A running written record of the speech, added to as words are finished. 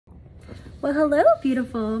Well, hello,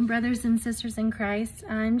 beautiful brothers and sisters in Christ.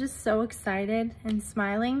 I'm just so excited and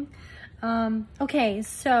smiling. Okay,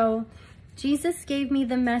 so Jesus gave me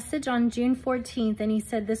the message on June 14th, and he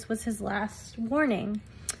said this was his last warning.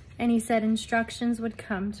 And he said instructions would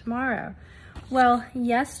come tomorrow. Well,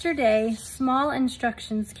 yesterday, small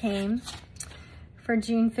instructions came for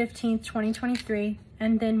June 15th, 2023,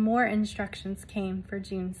 and then more instructions came for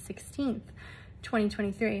June 16th,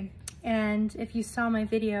 2023. And if you saw my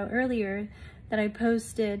video earlier that I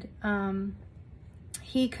posted,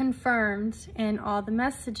 he confirmed in all the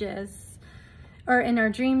messages, or in our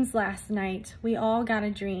dreams last night, we all got a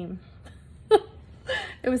dream.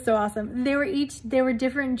 It was so awesome. They were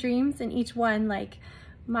different dreams, and each one, like,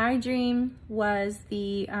 my dream was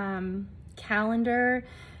the calendar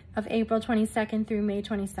of April 22nd through May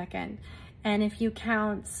 22nd. And if you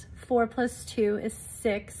count 4 plus 2 is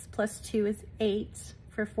 6, plus 2 is 8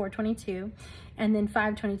 for 422. And then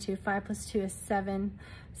 522, 5 plus 2 is 7,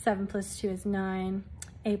 7 plus 2 is 9,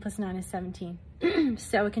 8 plus 9 is 17.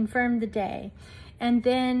 So it confirmed the day. And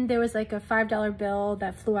then there was like a $5 bill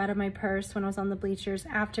that flew out of my purse when I was on the bleachers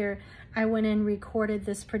after I went and recorded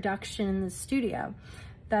this production in the studio.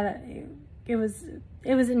 That it was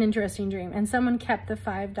an interesting dream. And someone kept the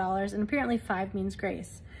 $5, and apparently 5 means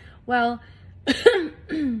grace. Well,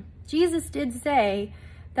 Jesus did say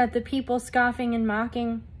that the people scoffing and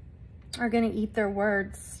mocking are going to eat their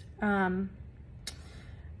words.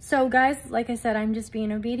 So guys, like I said, I'm just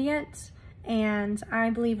being obedient, and I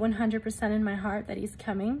believe 100% in my heart that he's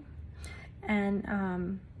coming.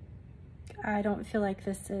 And I don't feel like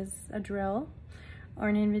this is a drill or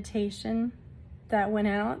an invitation that went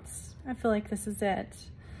out. I feel like this is it.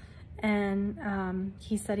 And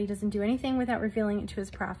he said he doesn't do anything without revealing it to his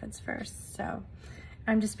prophets first. So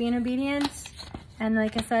I'm just being obedient. And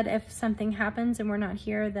like I said, if something happens and we're not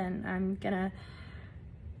here, then I'm gonna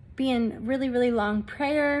be in really, really long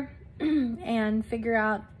prayer and figure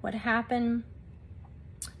out what happened.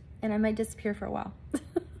 And I might disappear for a while.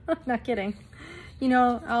 I'm not kidding. You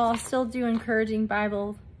know, I'll still do encouraging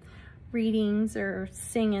Bible readings or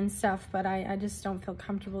sing and stuff, but I just don't feel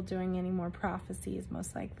comfortable doing any more prophecies,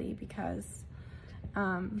 most likely, because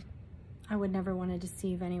I would never want to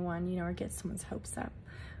deceive anyone, you know, or get someone's hopes up.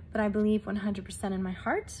 But I believe 100% in my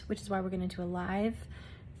heart, which is why we're going to do a live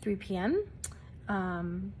 3 p.m.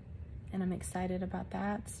 And I'm excited about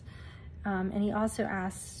that. And he also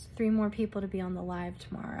asked 3 more people to be on the live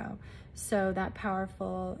tomorrow. So that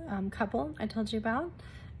powerful couple I told you about,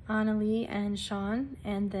 Annalie and Sean,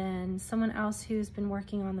 and then someone else who's been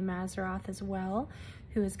working on the Mazzaroth as well,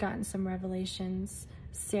 who has gotten some revelations,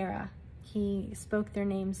 Sarah. He spoke their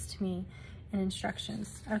names to me in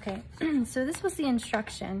instructions. Okay, so this was the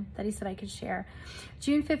instruction that he said I could share.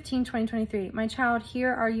 June 15, 2023. My child,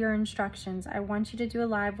 here are your instructions. I want you to do a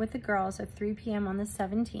live with the girls at 3 p.m. on the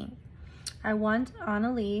 17th. I want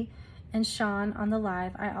Annalie and Sean on the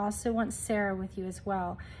live. I also want Sarah with you as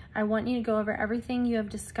well. I want you to go over everything you have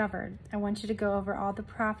discovered. I want you to go over all the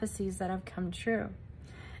prophecies that have come true.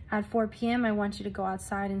 At 4 p.m., I want you to go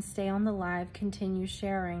outside and stay on the live, continue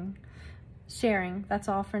sharing. That's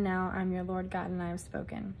all for now. I'm your Lord God, and I have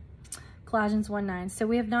spoken. Colossians 1:9. So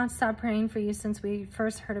we have not stopped praying for you since we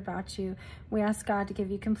first heard about you. We ask God to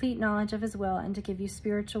give you complete knowledge of his will and to give you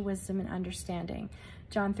spiritual wisdom and understanding.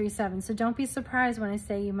 John 3:7. So don't be surprised when I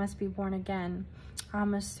say you must be born again.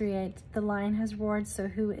 Amos 3:8. The lion has roared, so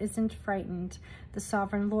who isn't frightened? The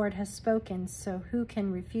sovereign Lord has spoken, so who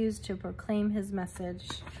can refuse to proclaim his message?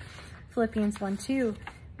 Philippians 1:2.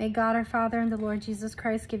 May God our Father and the Lord Jesus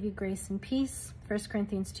Christ give you grace and peace. 1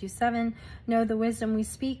 Corinthians 2:7. No, the wisdom we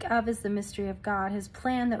speak of is the mystery of God, his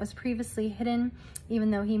plan that was previously hidden, even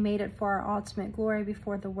though he made it for our ultimate glory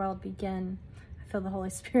before the world began. I feel the Holy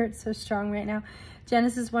Spirit so strong right now.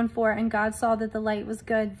 Genesis 1:4. And God saw that the light was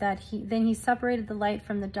good, then he separated the light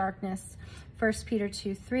from the darkness. 1 Peter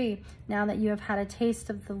 2:3. Now that you have had a taste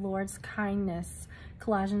of the Lord's kindness.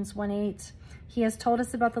 Colossians 1:8. He has told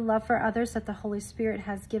us about the love for others that the Holy Spirit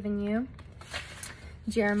has given you.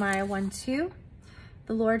 Jeremiah 1:2.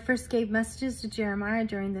 The Lord first gave messages to Jeremiah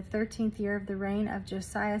during the 13th year of the reign of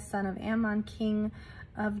Josiah, son of Ammon, king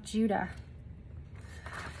of Judah.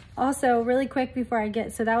 Also, really quick before I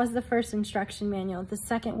get, so that was the first instruction manual. The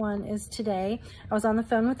second one is today. I was on the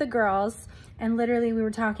phone with the girls, and literally we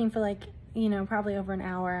were talking for like, you know, probably over an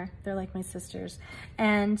hour. They're like my sisters.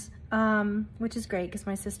 And, which is great because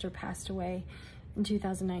my sister passed away in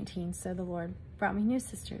 2019. So the Lord brought me new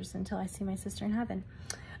sisters until I see my sister in heaven.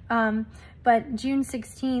 But June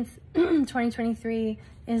 16th, 2023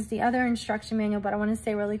 is the other instruction manual. But I want to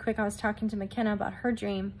say really quick, I was talking to McKenna about her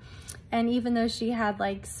dream. And even though she had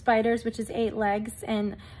like spiders, which is 8 legs,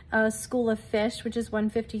 and a school of fish, which is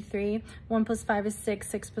 153, 1 plus 5 is 6,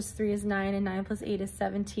 6 plus 3 is 9, and 9 plus 8 is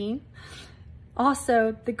 17.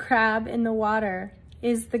 Also, the crab in the water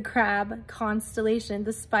is the crab constellation.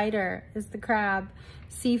 The spider is the crab,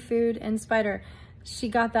 seafood and spider. She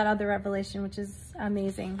got that other revelation, which is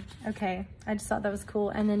amazing. Okay, I just thought that was cool.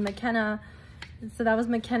 And then McKenna, so that was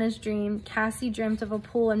McKenna's dream. Cassie dreamt of a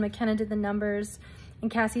pool, and McKenna did the numbers. And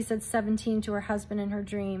Cassie said 17 to her husband in her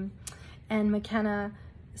dream. And McKenna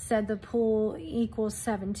said the pool equals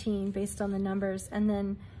 17 based on the numbers. And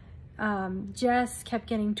then Jess kept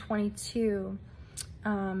getting 22.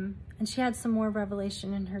 And she had some more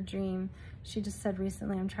revelation in her dream. She just said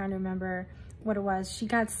recently, I'm trying to remember what it was. She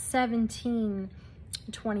got 17,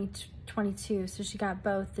 22. So she got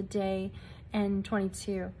both the day and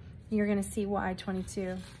 22. You're going to see why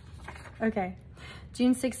 22. Okay.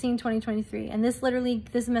 June 16, 2023. And this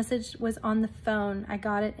message was on the phone. I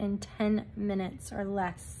got it in 10 minutes or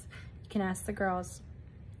less. You can ask the girls.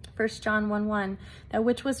 1 John 1:1, that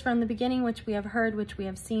which was from the beginning, which we have heard, which we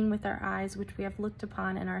have seen with our eyes, which we have looked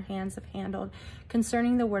upon, and our hands have handled,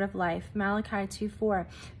 concerning the word of life. Malachi 2:4,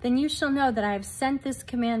 then you shall know that I have sent this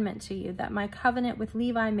commandment to you, that my covenant with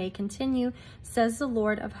Levi may continue, says the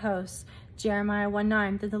Lord of hosts. Jeremiah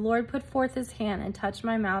 1:9, that the Lord put forth his hand and touched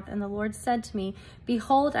my mouth, and the Lord said to me,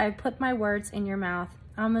 behold, I have put my words in your mouth.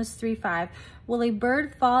 Amos 3:5, will a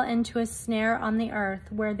bird fall into a snare on the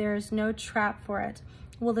earth where there is no trap for it?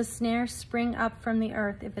 Will the snare spring up from the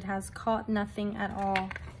earth if it has caught nothing at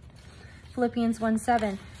all? Philippians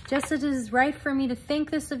 1:7, just as it is right for me to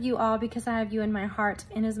think this of you all, because I have you in my heart,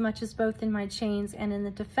 inasmuch as both in my chains and in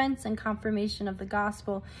the defense and confirmation of the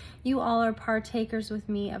gospel, you all are partakers with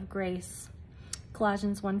me of grace.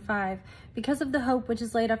 Colossians 1:5, because of the hope which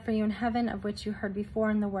is laid up for you in heaven, of which you heard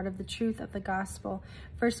before in the word of the truth of the gospel.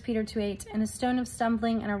 1 Peter 2:8, and a stone of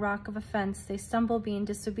stumbling and a rock of offense, they stumble being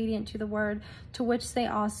disobedient to the word, to which they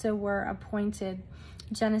also were appointed.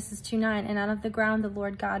 Genesis 2:9, and out of the ground the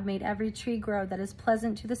Lord God made every tree grow that is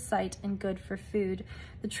pleasant to the sight and good for food.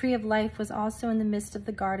 The tree of life was also in the midst of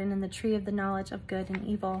the garden, and the tree of the knowledge of good and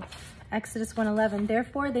evil. Exodus 1:11,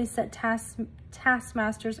 therefore they set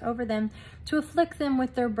taskmasters over them to afflict them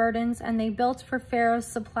with their burdens, and they built for Pharaoh's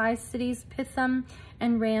supply cities, Pithom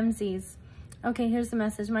and Ramses. Okay, here's the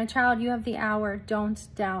message. My child, you have the hour. Don't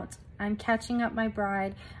doubt. I'm catching up my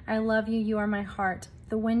bride. I love you. You are my heart.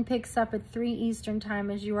 The wind picks up at 3 Eastern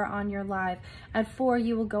time as you are on your live. At 4,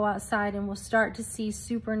 you will go outside and will start to see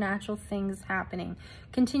supernatural things happening.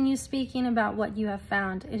 Continue speaking about what you have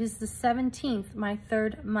found. It is the 17th, my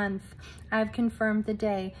 3rd month. I have confirmed the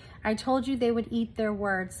day. I told you they would eat their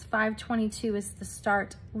words. 5:22 is the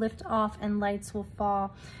start. Lift off and lights will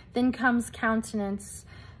fall. Then comes countenance.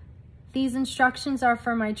 These instructions are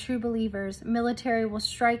for my true believers. Military will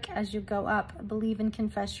strike as you go up. Believe and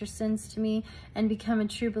confess your sins to me and become a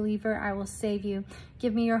true believer. I will save you.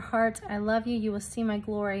 Give me your heart. I love you. You will see my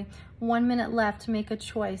glory. 1 minute left to make a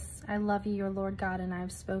choice. I love you, your Lord God, and I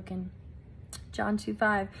have spoken. John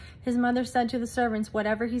 2:5. His mother said to the servants,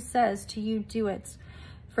 whatever he says to you, do it.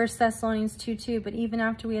 1 Thessalonians 2:2, but even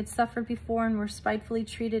after we had suffered before and were spitefully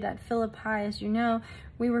treated at Philippi, as you know,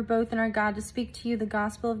 we were both in our God to speak to you the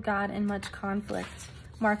gospel of God in much conflict.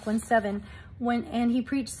 Mark 1:7, and he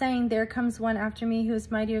preached, saying, there comes one after me who is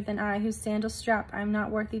mightier than I, whose sandal strap I am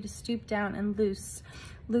not worthy to stoop down and loose.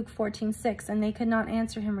 Luke 14:6, and they could not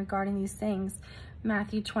answer him regarding these things.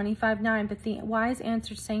 Matthew 25:9, but the wise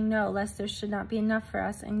answered, saying, no, lest there should not be enough for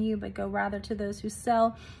us and you, but go rather to those who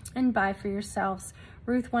sell and buy for yourselves.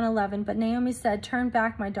 Ruth 1:11, but Naomi said, turn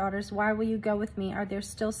back, my daughters. Why will you go with me? Are there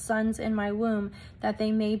still sons in my womb, that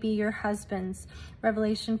they may be your husbands?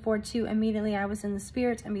 Revelation 4:2, immediately I was in the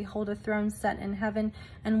spirit, and behold, a throne set in heaven,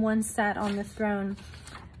 and one sat on the throne.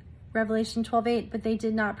 Revelation 12:8, but they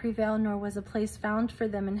did not prevail, nor was a place found for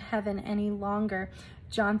them in heaven any longer.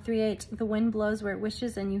 John 3:8, the wind blows where it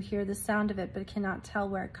wishes, and you hear the sound of it, but cannot tell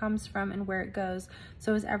where it comes from and where it goes.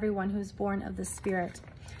 So is everyone who is born of the Spirit.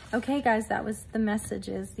 Okay, guys, that was the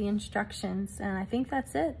messages, the instructions, and I think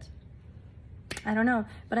that's it. I don't know,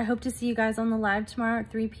 but I hope to see you guys on the live tomorrow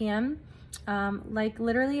at 3 p.m. Like,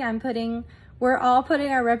 literally, we're all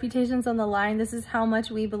putting our reputations on the line. This is how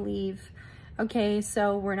much we believe. Okay,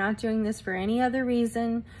 so we're not doing this for any other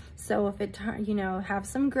reason. So if it, have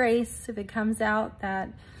some grace, if it comes out that,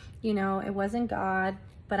 it wasn't God,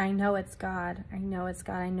 but I know it's God. I know it's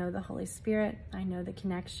God. I know the Holy Spirit. I know the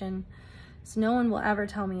connection. So no one will ever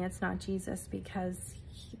tell me it's not Jesus, because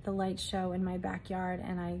the lights show in my backyard,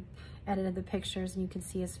 and I edited the pictures, and you can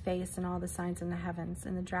see his face and all the signs in the heavens,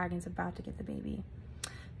 and the dragon's about to get the baby.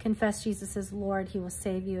 Confess Jesus is Lord. He will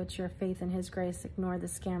save you. It's your faith in his grace. Ignore the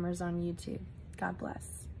scammers on YouTube. God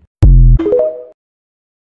bless.